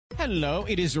Hello,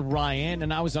 it is Ryan,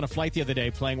 and I was on a flight the other day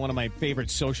playing one of my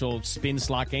favorite social spin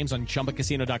slot games on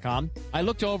ChumbaCasino.com. I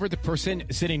looked over at the person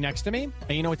sitting next to me, and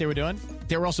you know what they were doing?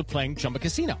 They were also playing Chumba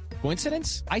Casino.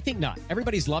 Coincidence? I think not.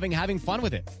 Everybody's loving having fun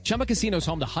with it. Chumba Casino is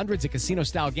home to hundreds of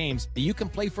casino-style games that you can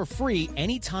play for free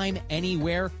anytime,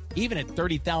 anywhere, even at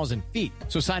 30,000 feet.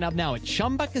 So sign up now at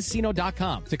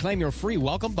ChumbaCasino.com to claim your free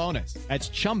welcome bonus. That's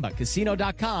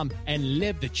ChumbaCasino.com and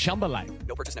live the Chumba life.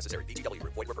 No purchase necessary. VGW.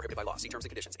 Void where prohibited by law. See terms and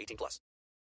conditions. 18+.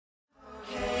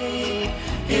 Okay,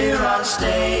 here I'll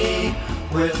stay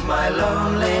with my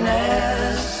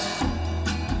loneliness.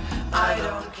 I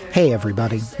don't care. Hey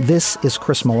everybody, this is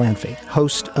Chris Molanphy,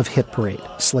 host of Hit Parade,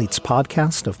 Slate's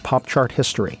podcast of pop chart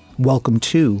history. Welcome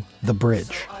to The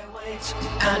Bridge.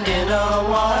 And in a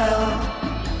while,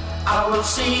 I will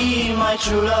see my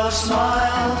true love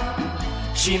smile.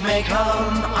 She may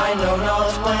come, I know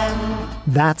not when.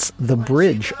 That's the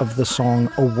bridge of the song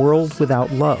A World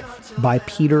Without Love by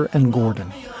Peter and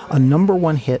Gordon, a number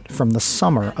one hit from the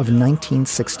summer of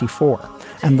 1964,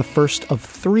 and the first of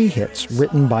three hits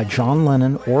written by John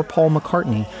Lennon or Paul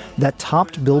McCartney that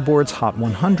topped Billboard's Hot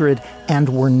 100 and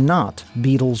were not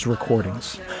Beatles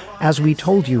recordings. As we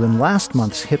told you in last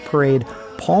month's Hit Parade,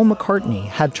 Paul McCartney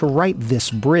had to write this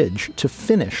bridge to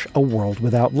finish A World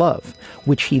Without Love,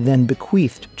 which he then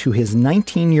bequeathed to his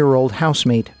 19-year-old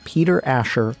housemate Peter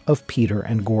Asher of Peter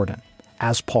and Gordon.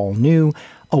 As Paul knew,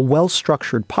 a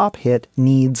well-structured pop hit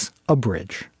needs a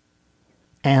bridge.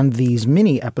 And these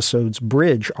mini episodes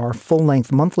bridge our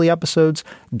full-length monthly episodes,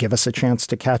 give us a chance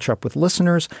to catch up with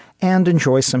listeners, and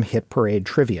enjoy some Hit Parade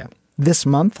trivia. This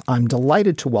month, I'm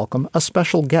delighted to welcome a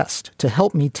special guest to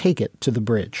help me take it to the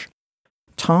bridge.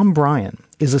 Tom Bryan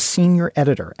is a senior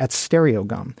editor at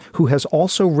Stereogum, who has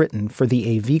also written for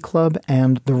the AV Club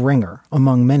and The Ringer,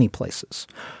 among many places.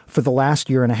 For the last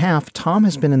year and a half, Tom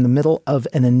has been in the middle of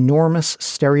an enormous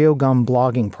Stereogum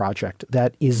blogging project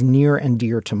that is near and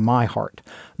dear to my heart,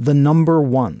 The Number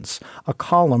Ones, a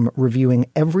column reviewing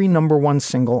every number one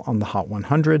single on the Hot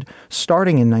 100,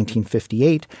 starting in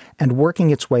 1958 and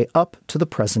working its way up to the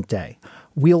present day.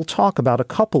 We'll talk about a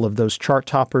couple of those chart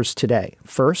toppers today.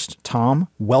 First, Tom,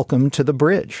 welcome to the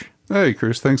bridge. Hey,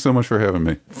 Chris. Thanks so much for having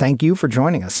me. Thank you for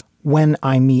joining us. When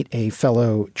I meet a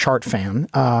fellow chart fan,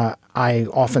 I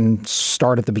often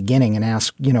start at the beginning and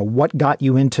ask, what got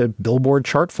you into Billboard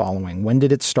chart following? When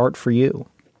did it start for you?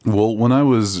 Well, when I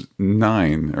was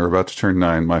 9, or about to turn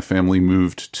 9, my family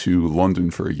moved to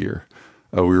London for a year.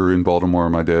 We were in Baltimore.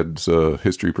 My dad's a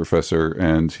history professor,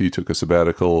 and he took a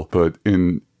sabbatical. But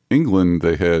in England,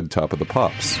 they had Top of the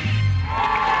Pops.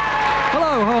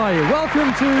 Hello, how are you?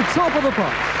 Welcome to Top of the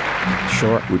Pops.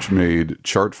 Sure. Which made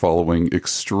chart following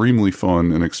extremely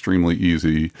fun and extremely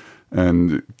easy,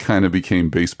 and kind of became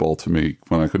baseball to me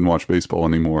when I couldn't watch baseball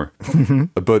anymore.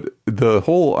 But the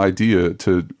whole idea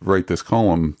to write this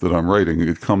column that I'm writing,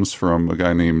 it comes from a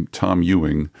guy named Tom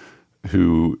Ewing,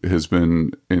 who has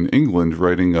been in England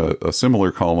writing a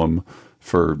similar column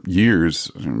for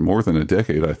years, more than a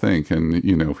decade, I think. And,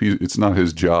 it's not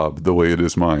his job the way it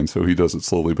is mine, so he does it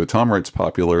slowly. But Tom writes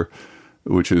popular,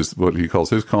 which is what he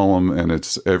calls his column, and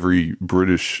it's every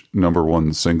British number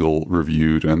one single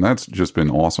reviewed. And that's just been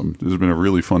awesome. This has been a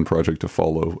really fun project to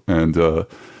follow. And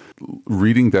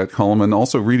reading that column and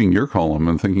also reading your column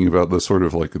and thinking about the sort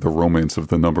of like the romance of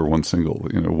the number one single,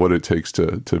 what it takes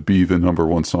to be the number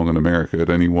one song in America at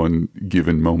any one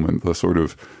given moment, the sort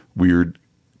of weird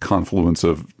confluence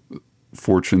of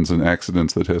fortunes and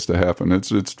accidents that has to happen.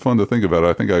 It's fun to think about.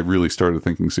 I think I really started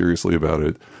thinking seriously about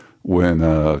it when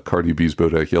Cardi B's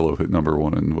Bodak Yellow hit number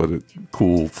one, and what a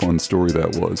cool, fun story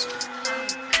that was.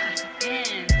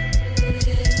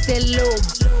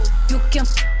 You can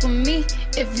f with me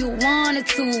if you wanted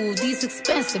to. These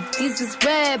expensive, these is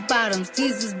red bottoms,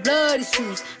 these is bloody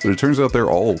shoes. But it turns out they're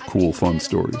all cool, fun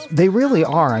stories. They really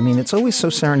are. I mean, it's always so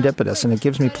serendipitous, and it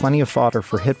gives me plenty of fodder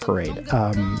for Hit Parade.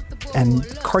 And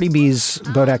Cardi B's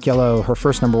Bodak Yellow, her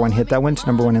first number one hit, that went to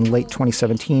number one in late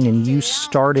 2017, and you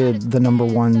started the number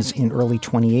ones in early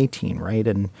 2018, right?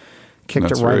 And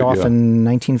kicked it right off in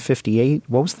 1958.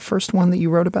 What was the first one that you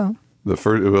wrote about? It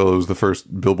was the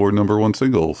first Billboard number one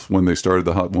single when they started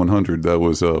the Hot 100. That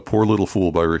was Poor Little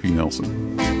Fool by Ricky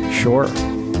Nelson. Sure.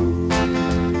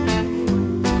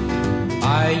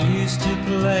 I used to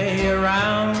play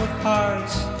around with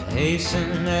hearts,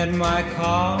 hasten at my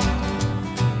call.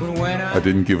 But when I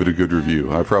didn't give it a good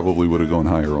review. I probably would have gone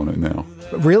higher on it now.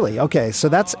 Really? Okay. So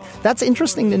that's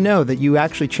interesting to know that you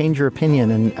actually change your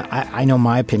opinion. And I know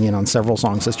my opinion on several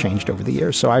songs has changed over the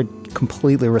years. So I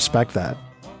completely respect that.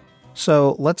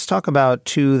 So let's talk about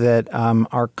two that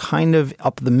are kind of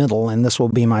up the middle, and this will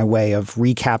be my way of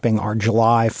recapping our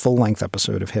July full-length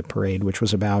episode of Hit Parade, which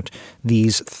was about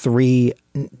these three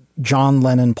John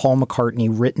Lennon, Paul McCartney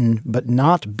written but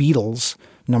not Beatles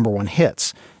 #1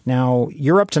 hits. Now,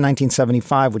 you're up to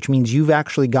 1975, which means you've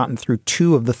actually gotten through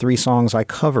two of the three songs I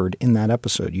covered in that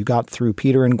episode. You got through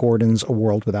Peter and Gordon's A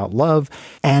World Without Love,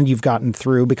 and you've gotten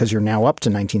through, because you're now up to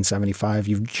 1975,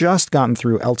 you've just gotten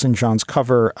through Elton John's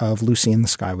cover of Lucy in the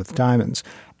Sky with Diamonds.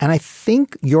 And I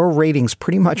think your ratings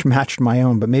pretty much matched my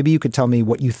own, but maybe you could tell me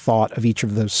what you thought of each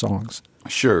of those songs.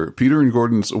 Sure. Peter and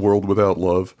Gordon's A World Without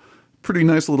Love, pretty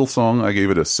nice little song. I gave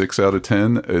it a 6 out of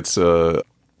 10. It's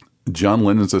John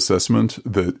Lennon's assessment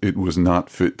that it was not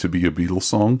fit to be a Beatles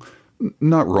song.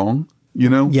 Not wrong, you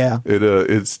know? Yeah.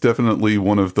 It's definitely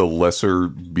one of the lesser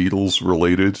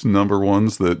Beatles-related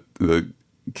 #1s that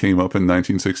came up in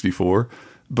 1964,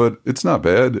 but it's not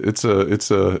bad. It's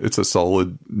a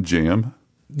solid jam.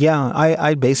 Yeah,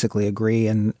 I basically agree.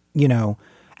 And, you know,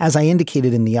 as I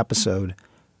indicated in the episode,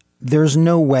 there's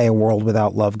no way A World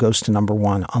Without Love goes to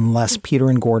 #1 unless Peter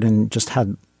and Gordon just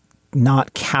had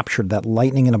not captured that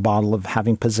lightning in a bottle of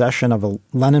having possession of a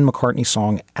Lennon-McCartney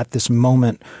song at this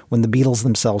moment when the Beatles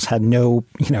themselves had no,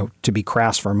 you know, to be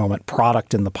crass for a moment,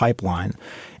 product in the pipeline.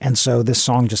 And so this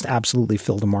song just absolutely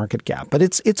filled a market gap. But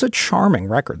it's a charming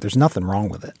record. There's nothing wrong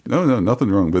with it. No, nothing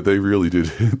wrong. But they really did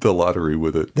hit the lottery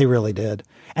with it. They really did.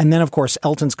 And then, of course,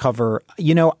 Elton's cover.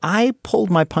 You know, I pulled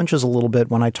my punches a little bit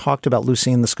when I talked about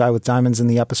Lucy in the Sky with Diamonds in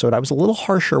the episode. I was a little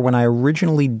harsher when I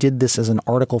originally did this as an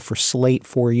article for Slate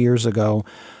 4 years ago.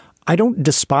 I don't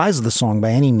despise the song by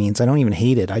any means. I don't even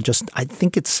hate it. I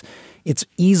think it's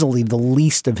easily the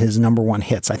least of his #1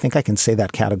 hits. I think I can say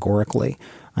that categorically.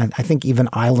 I think even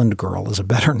Island Girl is a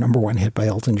better #1 hit by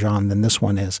Elton John than this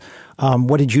one is.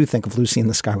 What did you think of Lucy in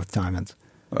the Sky with Diamonds?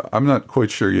 I'm not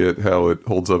quite sure yet how it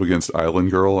holds up against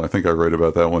Island Girl. I think I write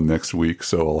about that one next week,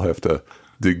 so I'll have to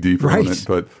dig deeper on it.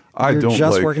 But You're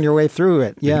just working your way through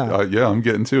it. Yeah. Yeah, I'm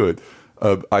getting to it.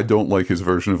 I don't like his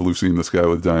version of Lucy in the Sky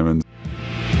with Diamonds.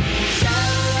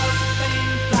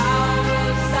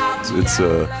 It's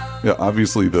yeah,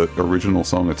 obviously the original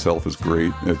song itself is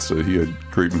great. He had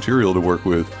great material to work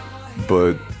with,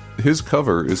 but his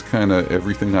cover is kind of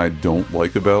everything I don't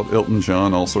like about Elton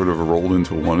John, all sort of rolled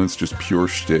into one. It's just pure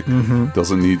shtick.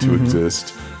 Doesn't need to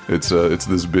exist. It's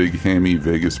this big hammy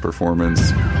Vegas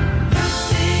performance.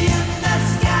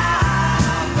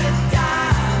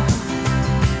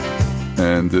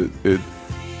 And it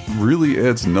really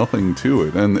adds nothing to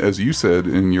it. And as you said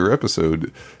in your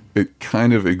episode, it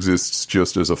kind of exists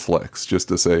just as a flex, just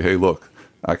to say, hey, look,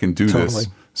 I can do this,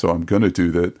 so I'm going to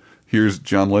do that. Here's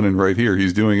John Lennon right here.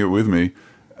 He's doing it with me.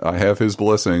 I have his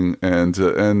blessing. And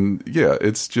yeah,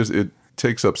 it's just, it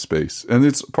takes up space. And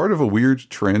it's part of a weird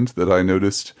trend that I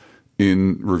noticed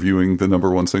in reviewing the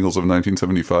 #1 singles of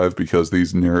 1975, because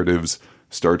these narratives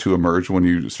start to emerge when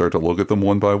you start to look at them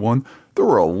one by one. There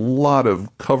were a lot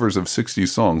of covers of 60s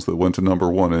songs that went to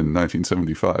 #1 in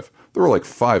 1975. There were like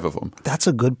 5 of them. That's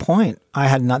a good point. That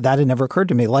had never occurred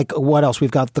to me. Like, what else?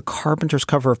 We've got the Carpenters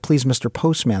cover of Please Mr.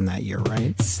 Postman that year,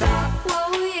 right? Stop,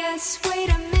 whoa, yes, wait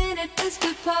a minute,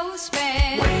 Mr.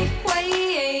 Postman. Wait,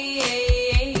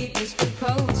 Mr.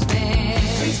 Postman.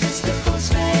 Please, Mr.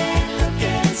 Postman, look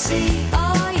and see.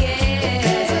 Oh, yeah.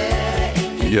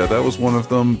 Yeah, that was one of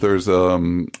them. There's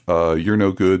You're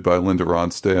No Good by Linda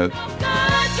Ronstadt.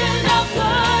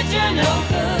 You're no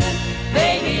good,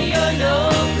 baby, you're no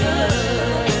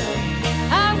good.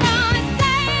 I'm gonna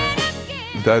say it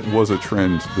again. That was a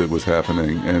trend that was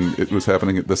happening, and it was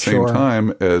happening at the same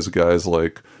time as guys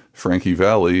like Frankie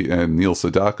Valli and Neil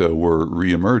Sedaka were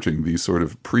re-emerging, these sort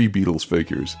of pre-Beatles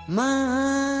figures.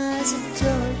 My eyes have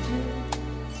told you,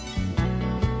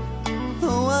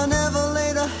 oh, I never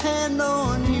laid a hand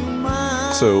on you,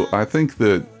 my. So I think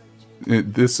that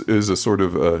this is a sort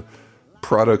of a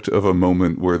product of a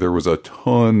moment where there was a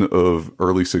ton of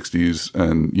early 60s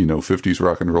and, 50s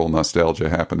rock and roll nostalgia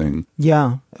happening.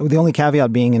 Yeah. The only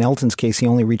caveat being in Elton's case, he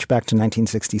only reached back to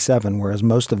 1967, whereas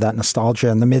most of that nostalgia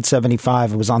in the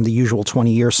mid-75, it was on the usual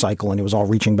 20-year cycle, and it was all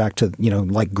reaching back to,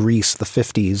 like Grease, the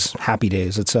 50s, Happy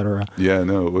Days, etc. Yeah,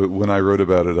 no. When I wrote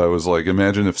about it, I was like,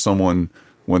 imagine if someone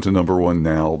went to #1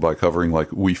 now by covering,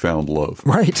 like, We Found Love.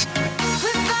 Right.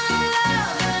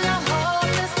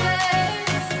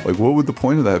 Like, what would the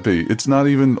point of that be? It's not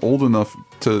even old enough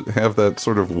to have that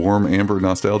sort of warm amber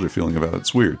nostalgia feeling about it.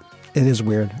 It's weird. It is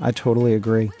weird. I totally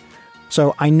agree.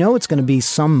 So I know it's going to be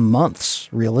some months,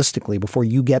 realistically, before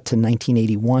you get to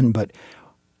 1981, but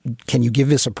Can you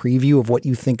give us a preview of what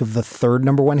you think of the third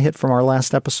number one hit from our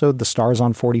last episode, the Stars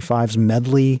on 45's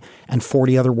medley and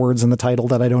 40 other words in the title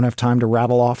that I don't have time to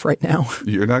rattle off right now?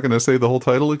 You're not going to say the whole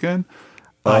title again?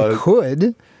 I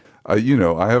could. I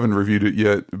haven't reviewed it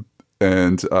yet,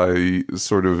 and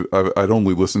I'd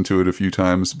only listened to it a few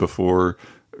times before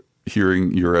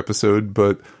hearing your episode,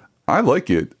 but I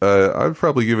like it. I'd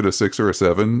probably give it a 6 or a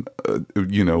 7.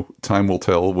 Time will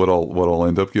tell what I'll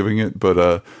end up giving it,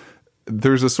 but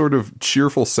there's a sort of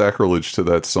cheerful sacrilege to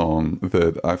that song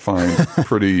that I find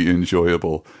pretty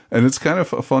enjoyable. And it's kind of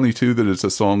funny, too, that it's a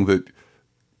song that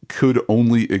could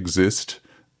only exist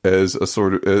as a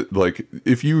sort of, like,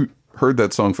 if you heard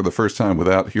that song for the first time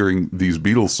without hearing these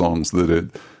Beatles songs that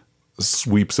it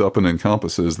sweeps up and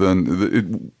encompasses,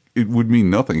 then it would mean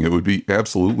nothing. It would be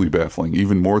absolutely baffling,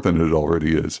 even more than it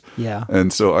already is. Yeah.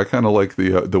 And so I kind of like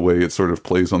the way it sort of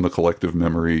plays on the collective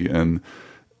memory and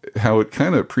how it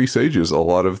kind of presages a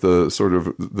lot of the sort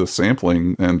of the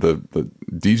sampling and the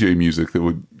DJ music that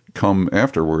would come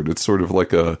afterward. It's sort of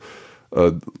like a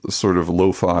sort of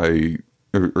lo-fi,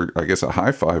 or I guess a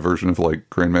hi-fi version of like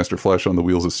Grandmaster Flash on the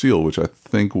Wheels of Steel, which I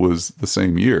think was the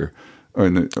same year, or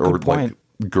like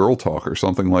Girl Talk or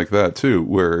something like that too,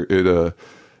 where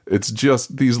it's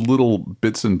just these little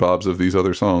bits and bobs of these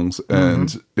other songs,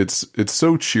 and it's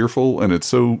so cheerful and it's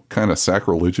so kind of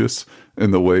sacrilegious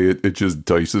in the way it just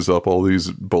dices up all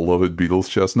these beloved Beatles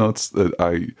chestnuts that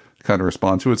I kind of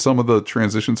respond to it. Some of the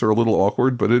transitions are a little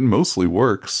awkward, but it mostly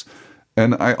works.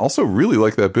 And I also really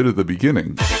like that bit at the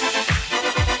beginning.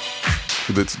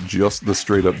 That's just the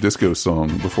straight up disco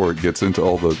song before it gets into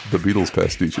all the Beatles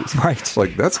pastiches. Right.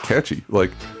 Like, that's catchy.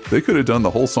 Like, they could have done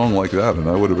the whole song like that and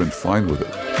I would have been fine with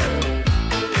it.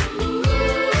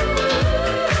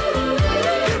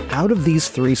 Out of these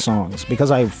 3 songs,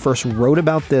 because I first wrote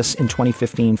about this in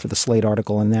 2015 for the Slate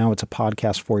article, and now it's a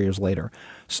podcast 4 years later,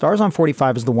 Stars on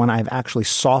 45 is the one I've actually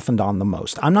softened on the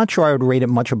most. I'm not sure I would rate it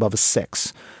much above a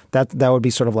 6. That would be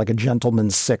sort of like a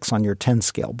gentleman's 6 on your 10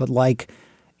 scale. But like,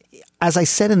 as I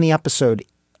said in the episode,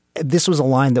 this was a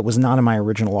line that was not in my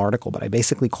original article, but I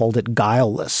basically called it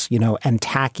guileless, and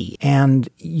tacky. And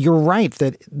you're right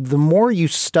that the more you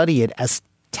study it, as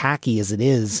tacky as it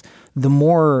is, the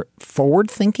more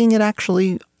forward-thinking it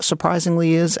actually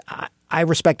surprisingly is. I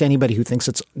respect anybody who thinks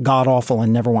it's god-awful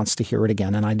and never wants to hear it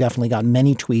again. And I definitely got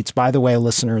many tweets. By the way,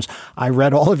 listeners, I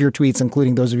read all of your tweets,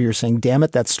 including those of you who are saying, damn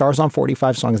it, that Stars on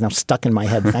 45 song is now stuck in my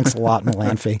head. Thanks a lot,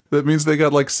 Melanphy. That means they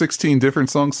got like 16 different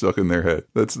songs stuck in their head.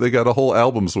 They got a whole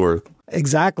album's worth.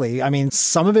 Exactly. I mean,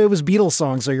 some of it was Beatles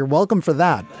songs, so you're welcome for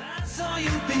that. I saw you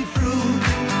peek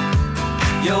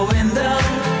through your window.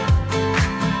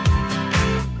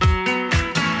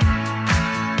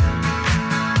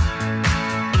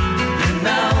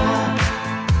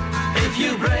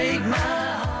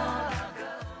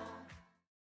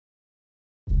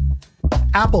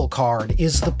 Apple Card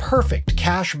is the perfect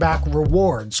cashback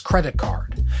rewards credit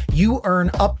card. You earn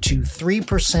up to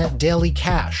 3% daily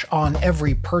cash on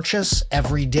every purchase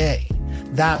every day.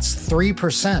 That's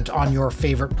 3% on your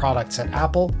favorite products at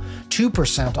Apple,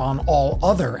 2% on all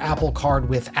other Apple Card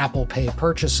with Apple Pay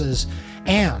purchases,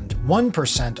 and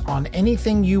 1% on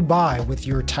anything you buy with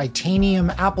your titanium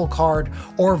Apple Card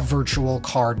or virtual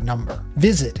card number.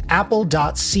 Visit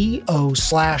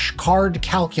apple.co/card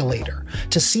calculator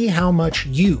to see how much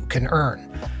you can earn.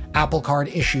 Apple Card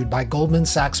issued by Goldman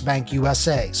Sachs Bank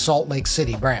USA, Salt Lake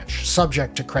City branch,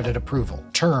 subject to credit approval.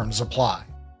 Terms apply.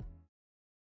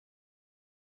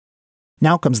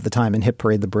 Now comes the time in Hit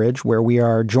Parade the Bridge where we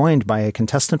are joined by a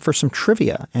contestant for some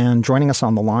trivia. And joining us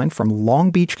on the line from Long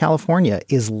Beach, California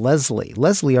is Leslie.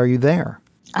 Leslie, are you there?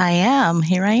 I am.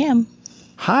 Here I am.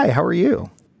 Hi, how are you?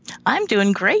 I'm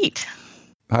doing great.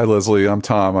 Hi, Leslie. I'm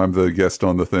Tom. I'm the guest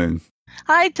on the thing.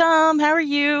 Hi, Tom. How are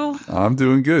you? I'm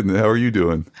doing good. How are you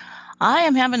doing? I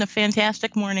am having a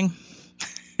fantastic morning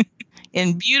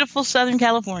in beautiful Southern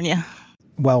California.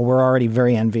 Well, we're already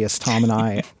very envious, Tom and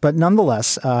I. But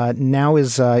nonetheless, now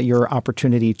is your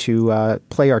opportunity to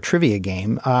play our trivia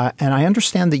game. And I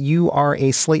understand that you are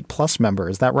a Slate Plus member.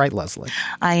 Is that right, Leslie?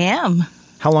 I am.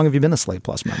 How long have you been a Slate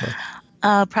Plus member?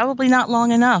 Probably not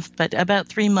long enough, but about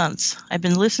 3 months. I've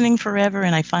been listening forever,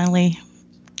 and I finally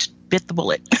bit the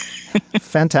bullet.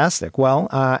 Fantastic. Well,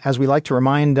 as we like to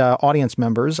remind audience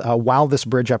members, while this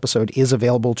Bridge episode is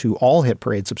available to all Hit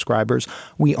Parade subscribers,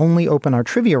 we only open our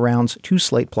trivia rounds to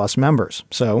Slate Plus members.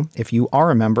 So if you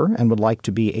are a member and would like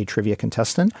to be a trivia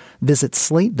contestant, visit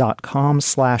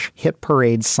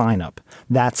slate.com/hitparade signup.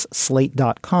 That's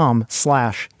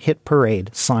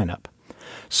slate.com/hitparade signup.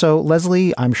 So,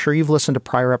 Leslie, I'm sure you've listened to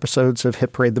prior episodes of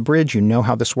Hit Parade The Bridge. You know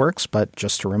how this works, but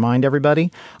just to remind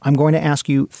everybody, I'm going to ask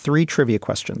you 3 trivia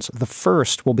questions. The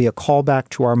first will be a callback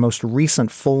to our most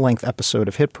recent full-length episode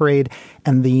of Hit Parade,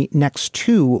 and the next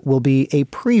 2 will be a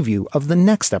preview of the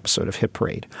next episode of Hit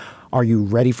Parade. Are you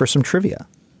ready for some trivia?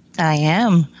 I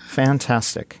am.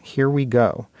 Fantastic. Here we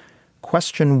go.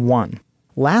 Question 1.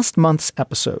 Last month's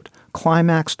episode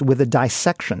climaxed with a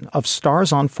dissection of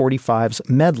Stars on 45's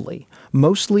medley,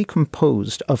 mostly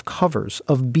composed of covers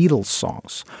of Beatles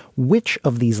songs. Which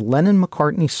of these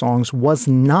Lennon-McCartney songs was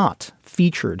not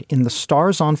featured in the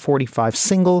Stars on 45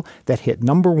 single that hit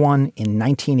number 1 in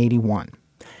 1981?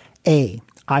 A.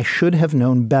 I Should Have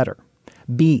Known Better.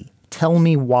 B. Tell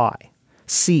Me Why.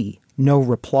 C. No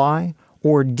Reply.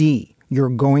 Or D. You're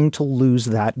Going to Lose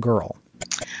That Girl.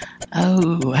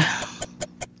 Oh.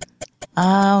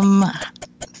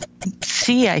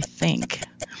 C, I think.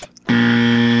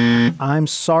 I'm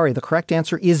sorry. The correct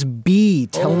answer is B.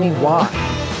 Tell Me Why.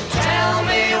 Tell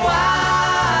me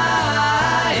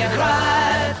why you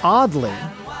cried. Oddly,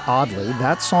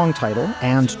 that song title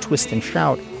and Twist and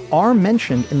Shout are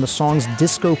mentioned in the song's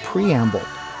disco preamble,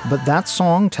 but that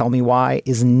song, Tell Me Why,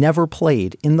 is never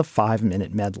played in the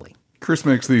 5-minute medley. Chris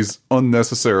makes these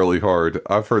unnecessarily hard.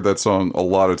 I've heard that song a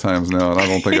lot of times now, and I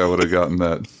don't think I would have gotten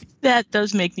that. That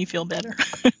does make me feel better.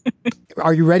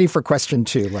 Are you ready for question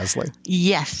 2, Leslie?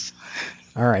 Yes.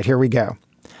 All right, here we go.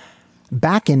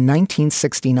 Back in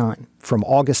 1969, from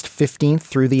August 15th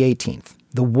through the 18th,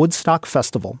 the Woodstock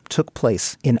Festival took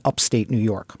place in upstate New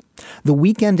York. The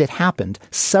weekend it happened,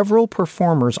 several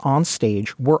performers on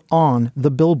stage were on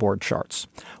the Billboard charts.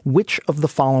 Which of the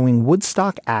following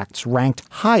Woodstock acts ranked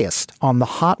highest on the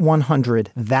Hot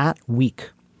 100 that week?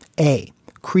 A.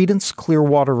 Creedence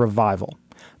Clearwater Revival.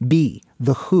 B.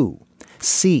 The Who.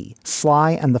 C.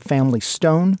 Sly and the Family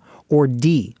Stone. Or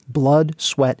D. Blood,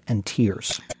 Sweat, and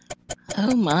Tears.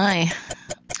 Oh, my.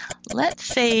 Let's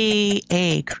say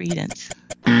A, Creedence.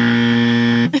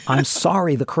 I'm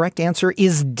sorry. The correct answer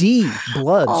is D.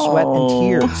 Blood, Sweat, and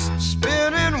Tears.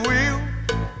 Spinning wheel,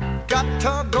 got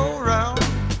to go round.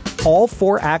 All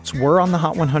 4 acts were on the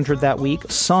Hot 100 that week,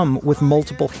 some with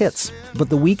multiple hits. But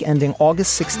the week ending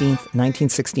August 16th,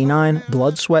 1969,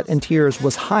 Blood, Sweat, and Tears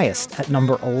was highest at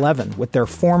number 11 with their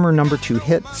former number 2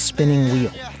 hit, Spinning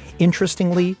Wheel.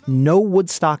 Interestingly, no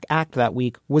Woodstock act that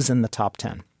week was in the top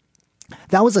 10.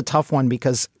 That was a tough one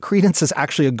because Creedence is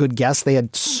actually a good guess. They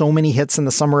had so many hits in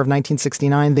the summer of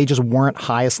 1969. They just weren't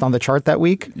highest on the chart that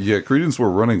week. Yeah, Creedence were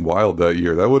running wild that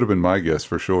year. That would have been my guess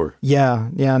for sure. Yeah,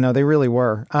 no, they really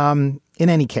were. In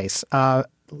any case, are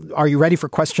you ready for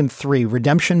question 3?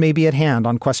 Redemption may be at hand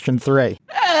on question 3.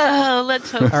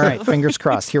 Let's hope so. All right, fingers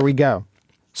crossed. Here we go.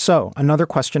 So, another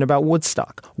question about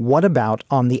Woodstock. What about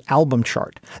on the album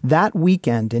chart? That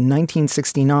weekend in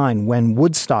 1969, when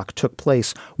Woodstock took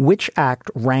place, which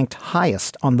act ranked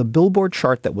highest on the Billboard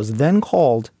chart that was then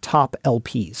called Top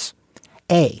LPs?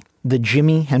 A. The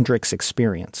Jimi Hendrix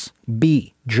Experience.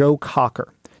 B. Joe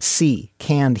Cocker. C.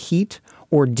 Canned Heat.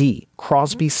 Or D.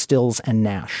 Crosby, Stills, and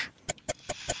Nash.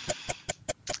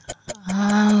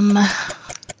 I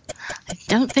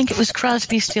don't think it was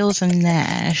Crosby, Stills, and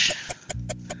Nash.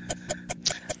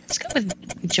 Let's go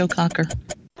with Joe Cocker.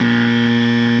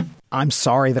 I'm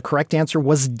sorry, the correct answer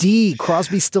was D.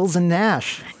 Crosby, Stills, and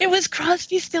Nash. It was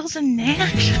Crosby, Stills, and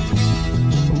Nash.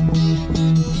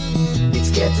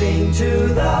 It's getting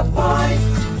to the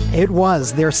point. It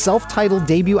was. Their self-titled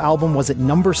debut album was at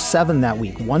number 7 that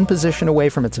week, 1 position away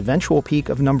from its eventual peak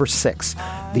of number 6.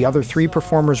 The other 3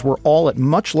 performers were all at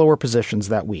much lower positions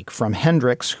that week, from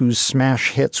Hendrix, whose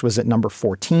smash hits was at number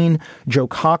 14, Joe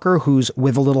Cocker, whose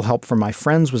With a Little Help from My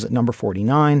Friends was at number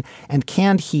 49, and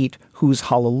Canned Heat, whose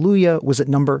Hallelujah was at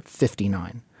number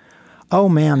 59. Oh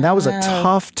man, that was a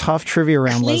tough trivia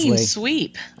round, Clean Leslie.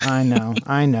 sweep. I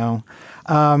know.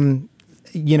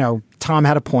 Tom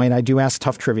had a point. I do ask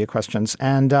tough trivia questions.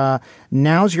 And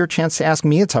now's your chance to ask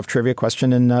me a tough trivia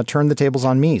question and turn the tables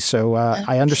on me. So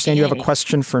I understand you have a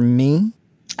question for me.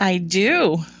 I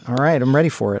do. All right. I'm ready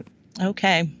for it.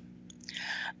 Okay.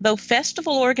 Though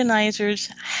festival organizers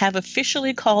have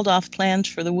officially called off plans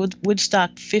for the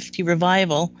Woodstock 50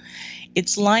 revival,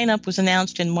 its lineup was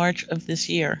announced in March of this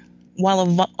year.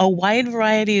 While a wide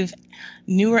variety of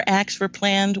newer acts were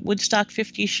planned, Woodstock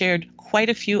 50 shared quite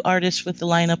a few artists with the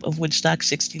lineup of Woodstock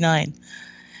 69.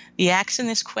 The acts in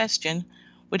this question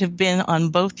would have been on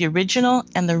both the original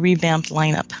and the revamped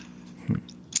lineup.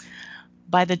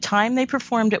 By the time they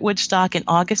performed at Woodstock in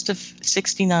August of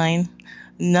 69,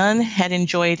 none had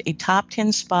enjoyed a top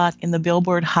 10 spot in the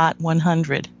Billboard Hot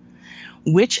 100.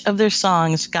 Which of their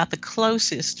songs got the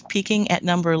closest, peaking at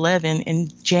number 11 in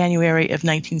January of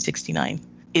 1969?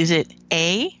 Is it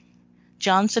A,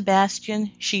 John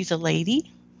Sebastian, She's a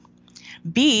Lady?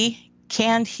 B,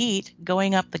 Canned Heat,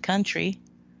 Going Up the Country?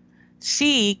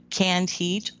 C, Canned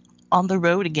Heat, On the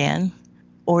Road Again?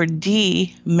 Or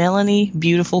D, Melanie,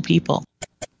 Beautiful People?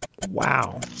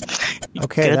 Wow.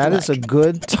 Okay, that is a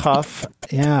good, tough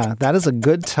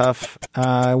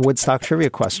Woodstock trivia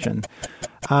question.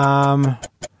 I'm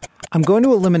going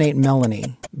to eliminate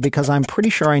Melanie because I'm pretty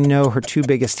sure I know her two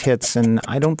biggest hits, and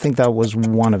I don't think that was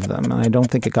one of them. And I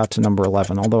don't think it got to number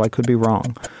 11, although I could be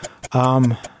wrong.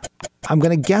 I'm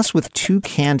going to guess with two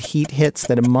Canned Heat hits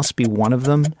that it must be one of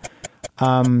them.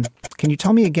 Can you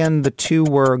tell me again? The two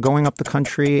were Going Up the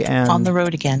Country and On the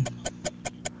Road Again.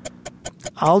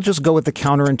 I'll just go with the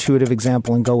counterintuitive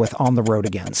example and go with On the Road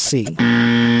Again. C.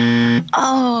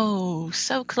 Oh,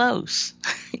 so close.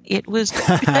 It was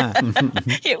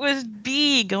it was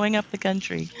B, Going Up the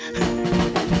Country. Going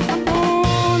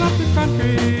up the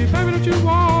country, baby, don't you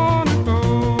wanna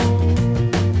go?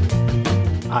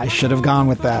 I should have gone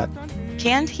with that.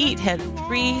 Canned Heat had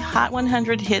 3 Hot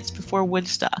 100 hits before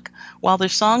Woodstock, while their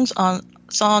song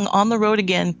On the Road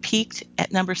Again peaked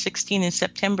at number 16 in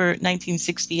September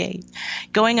 1968.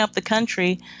 Going Up the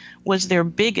Country was their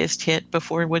biggest hit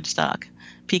before Woodstock,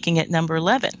 peaking at number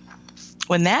 11.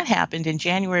 When that happened in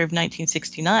January of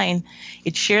 1969,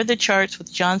 it shared the charts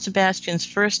with John Sebastian's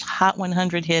first Hot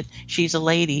 100 hit, She's a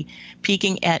Lady,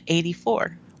 peaking at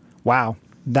 84. Wow.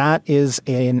 That is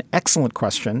an excellent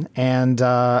question. And,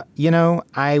 I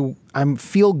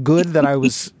feel good that I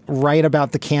was right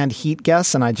about the Canned Heat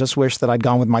guess, and I just wish that I'd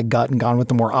gone with my gut and gone with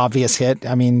the more obvious hit.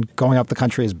 I mean, Going Up the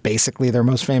Country is basically their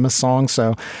most famous song,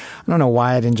 so I don't know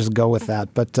why I didn't just go with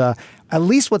that. But at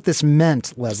least what this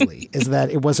meant, Leslie, is that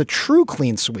it was a true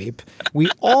clean sweep. We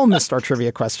all missed our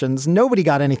trivia questions. Nobody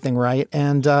got anything right.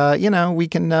 And, we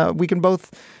can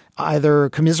both either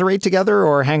commiserate together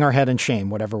or hang our head in shame,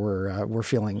 whatever we're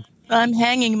feeling. I'm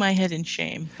hanging my head in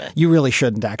shame. But you really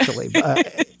shouldn't, actually.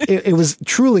 It was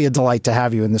truly a delight to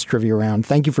have you in this trivia round.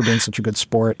 Thank you for being such a good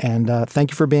sport, and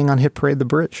thank you for being on Hit Parade The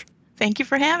Bridge. Thank you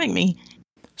for having me.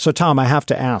 So, Tom, I have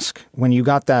to ask, when you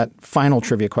got that final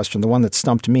trivia question, the one that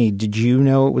stumped me, did you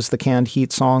know it was the Canned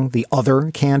Heat song, the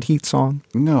other Canned Heat song?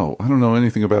 No, I don't know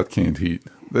anything about Canned Heat.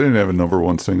 They didn't have a number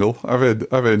one single. I've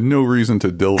had no reason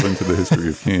to delve into the history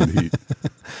of Canned Heat.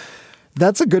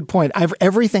 That's a good point.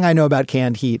 Everything I know about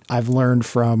Canned Heat, I've learned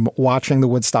from watching the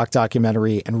Woodstock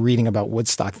documentary and reading about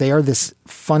Woodstock. They are this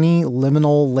funny,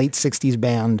 liminal, late 60s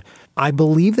band. I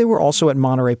believe they were also at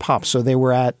Monterey Pop. So they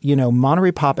were at,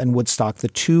 Monterey Pop and Woodstock, the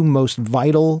two most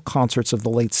vital concerts of the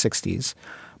late 60s.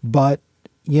 But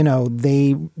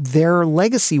their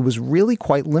legacy was really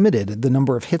quite limited. The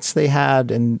number of hits they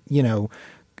had and,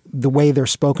 the way they're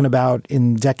spoken about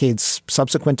in decades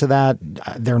subsequent to that,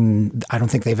 I don't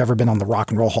think they've ever been on the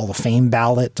Rock and Roll Hall of Fame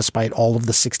ballot, despite all of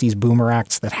the 60s boomer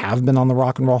acts that have been on the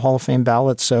Rock and Roll Hall of Fame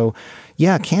ballot. So,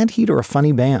 yeah, Canned Heat are a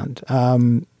funny band.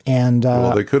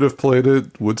 Well, they could have played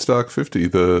at Woodstock 50,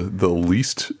 the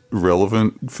least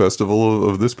relevant festival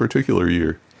of this particular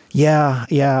year.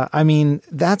 Yeah. I mean,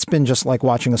 that's been just like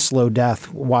watching a slow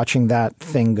death, watching that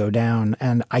thing go down.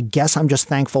 And I guess I'm just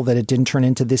thankful that it didn't turn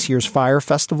into this year's Fire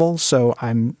Festival. So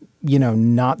I'm,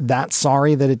 not that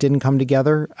sorry that it didn't come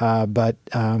together. But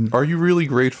are you really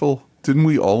grateful? Didn't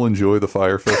we all enjoy the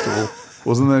Fire Festival?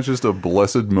 Wasn't that just a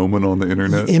blessed moment on the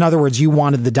internet? In other words, you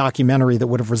wanted the documentary that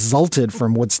would have resulted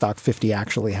from Woodstock 50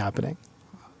 actually happening.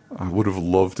 I would have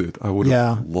loved it.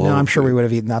 I'm sure we would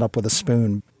have eaten that up with a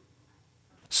spoon.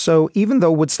 So even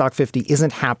though Woodstock 50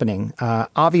 isn't happening,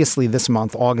 obviously this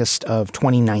month, August of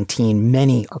 2019,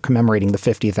 many are commemorating the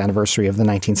 50th anniversary of the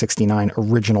 1969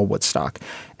 original Woodstock.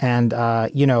 And,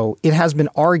 it has been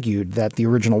argued that the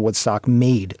original Woodstock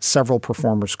made several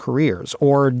performers' careers,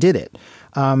 or did it?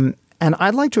 And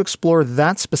I'd like to explore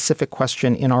that specific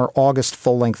question in our August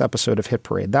full-length episode of Hit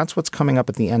Parade. That's what's coming up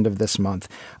at the end of this month.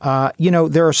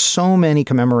 There are so many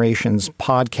commemorations,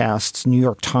 podcasts, New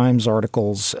York Times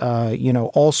articles,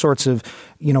 all sorts of,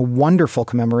 wonderful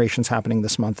commemorations happening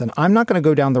this month. And I'm not going to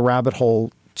go down the rabbit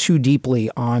hole too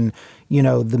deeply on,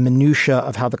 the minutia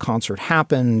of how the concert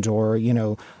happened or,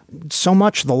 so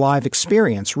much the live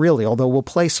experience, really, although we'll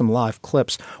play some live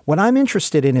clips. What I'm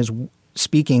interested in is,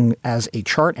 speaking as a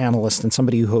chart analyst and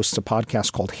somebody who hosts a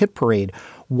podcast called Hit Parade,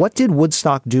 what did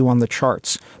Woodstock do on the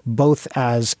charts, both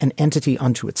as an entity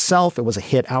unto itself? It was a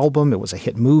hit album. It was a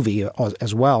hit movie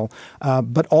as well,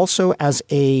 but also as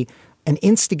an an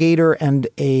instigator and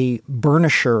a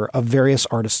burnisher of various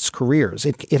artists' careers.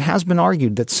 It has been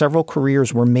argued that several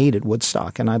careers were made at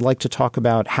Woodstock, and I'd like to talk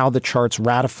about how the charts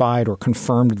ratified or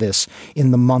confirmed this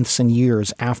in the months and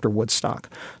years after Woodstock.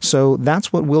 So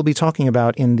that's what we'll be talking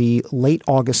about in the late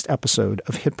August episode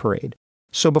of Hit Parade.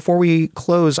 So before we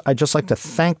close, I'd just like to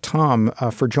thank Tom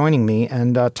for joining me.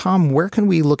 And Tom, where can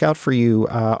we look out for you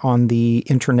on the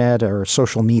internet or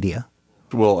social media?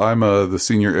 Well, I'm the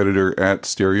senior editor at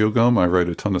Stereogum. I write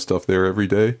a ton of stuff there every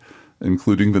day,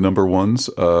 including the number ones.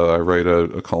 I write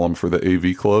a column for the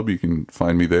AV Club. You can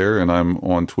find me there. And I'm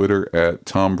on Twitter at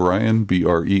Tom Breihan,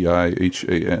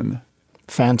 Breihan.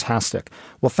 Fantastic.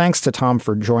 Well, thanks to Tom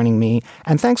for joining me.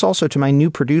 And thanks also to my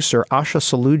new producer, Asha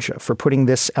Saluja, for putting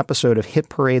this episode of Hit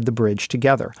Parade The Bridge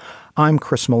together. I'm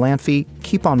Chris Molanphy.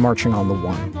 Keep on marching on the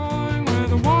one. Where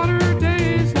the water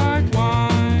tastes like wine.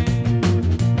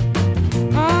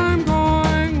 I'm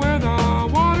going where the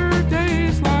water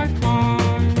tastes like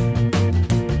wine.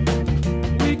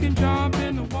 We can jump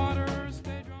in the water,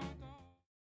 stay drunk.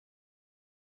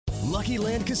 Lucky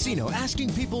Land Casino,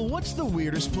 asking people, what's the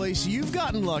weirdest place you've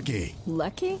gotten lucky?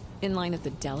 Lucky? In line at the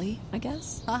deli, I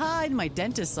guess? Aha, in my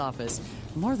dentist's office.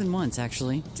 More than once,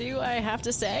 actually. Do I have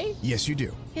to say? Yes, you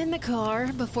do. In the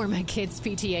car before my kids'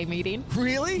 PTA meeting.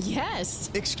 Really? Yes.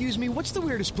 Excuse me, what's the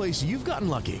weirdest place you've gotten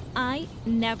lucky? I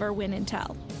never win and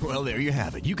tell. Well, there you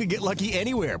have it. You can get lucky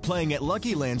anywhere, playing at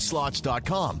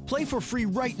LuckyLandSlots.com. Play for free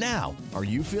right now. Are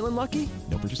you feeling lucky?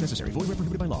 No purchase necessary. Void where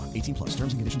prohibited by law. 18+.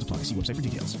 Terms and conditions apply. See website for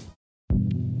details.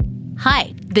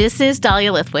 Hi, this is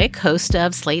Dahlia Lithwick, host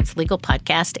of Slate's legal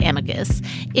podcast, Amicus.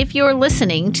 If you're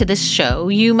listening to this show,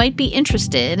 you might be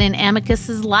interested in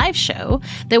Amicus's live show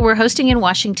that we're hosting in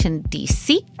Washington,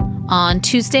 D.C. on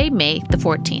Tuesday, May the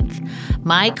 14th.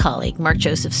 My colleague, Mark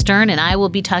Joseph Stern, and I will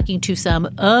be talking to some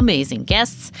amazing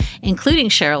guests, including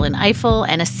Sherrilyn Ifill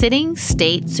and a sitting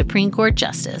state Supreme Court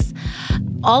justice,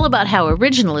 all about how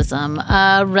originalism,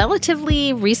 a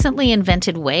relatively recently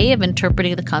invented way of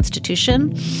interpreting the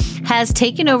Constitution, has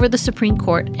taken over the Supreme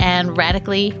Court and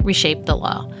radically reshaped the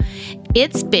law.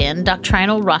 It's been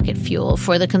doctrinal rocket fuel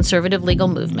for the conservative legal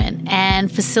movement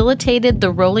and facilitated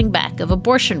the rolling back of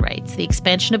abortion rights, the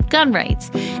expansion of gun rights,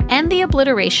 and the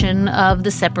obliteration of the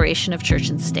separation of church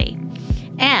and state.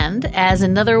 And as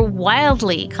another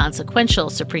wildly consequential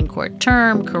Supreme Court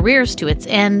term careers to its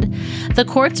end, the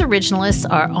court's originalists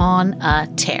are on a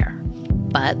tear.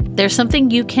 But there's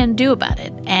something you can do about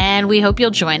it, and we hope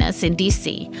you'll join us in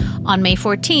D.C. on May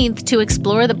 14th to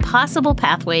explore the possible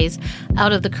pathways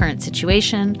out of the current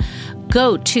situation.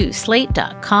 Go to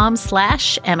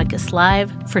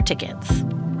slate.com/amicuslive for tickets.